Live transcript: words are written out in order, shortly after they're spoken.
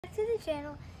Back to the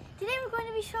channel. Today we're going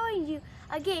to be showing you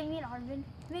a game me and Arvin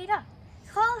made up.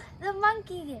 It's called the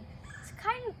Monkey Game. It's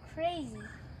kind of crazy.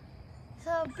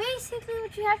 So basically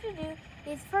what you have to do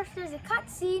is first there's a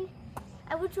cutscene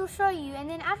which will show you, and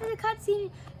then after the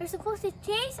cutscene you're supposed to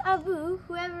chase Abu,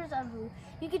 whoever's Abu.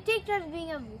 You can take turns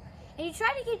being Abu. And you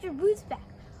try to get your boots back.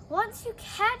 Once you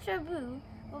catch Abu,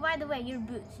 well by the way, your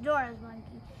boots, Dora's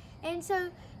monkey. And so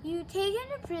you take him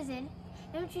to prison.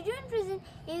 And what you do in prison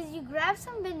is you grab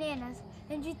some bananas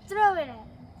and you throw it at him.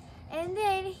 And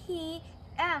then he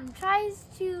tries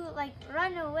to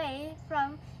run away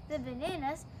from the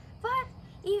bananas. But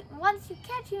once you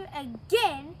catch him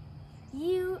again,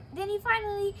 then he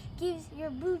finally gives your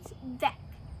boots back.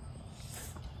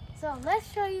 So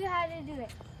let's show you how to do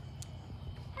it.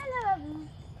 Hello, Abu.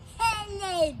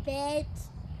 Hello, bitch.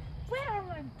 Where are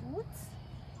my boots?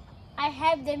 I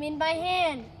have them in my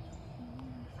hand.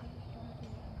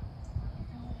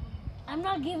 I'm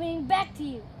not giving it back to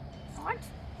you. What?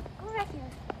 Go back here.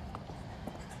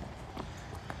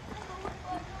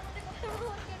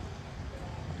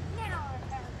 Now I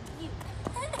have you.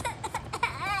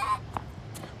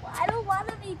 Well, I don't want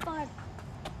to be part.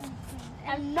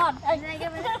 I'm not. Can I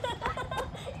get my...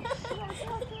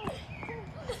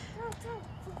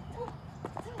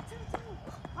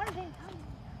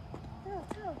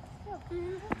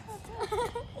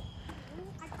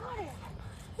 I got it.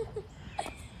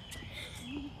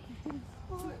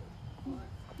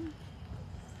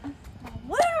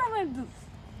 Where are my boots?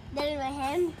 They're in my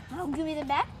hand. Oh, give me them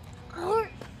back.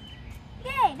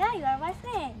 Yay, now you are my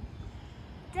friend.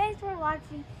 Thanks for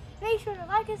watching. Make sure to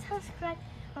like and subscribe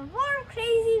for more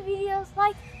crazy videos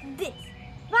like this.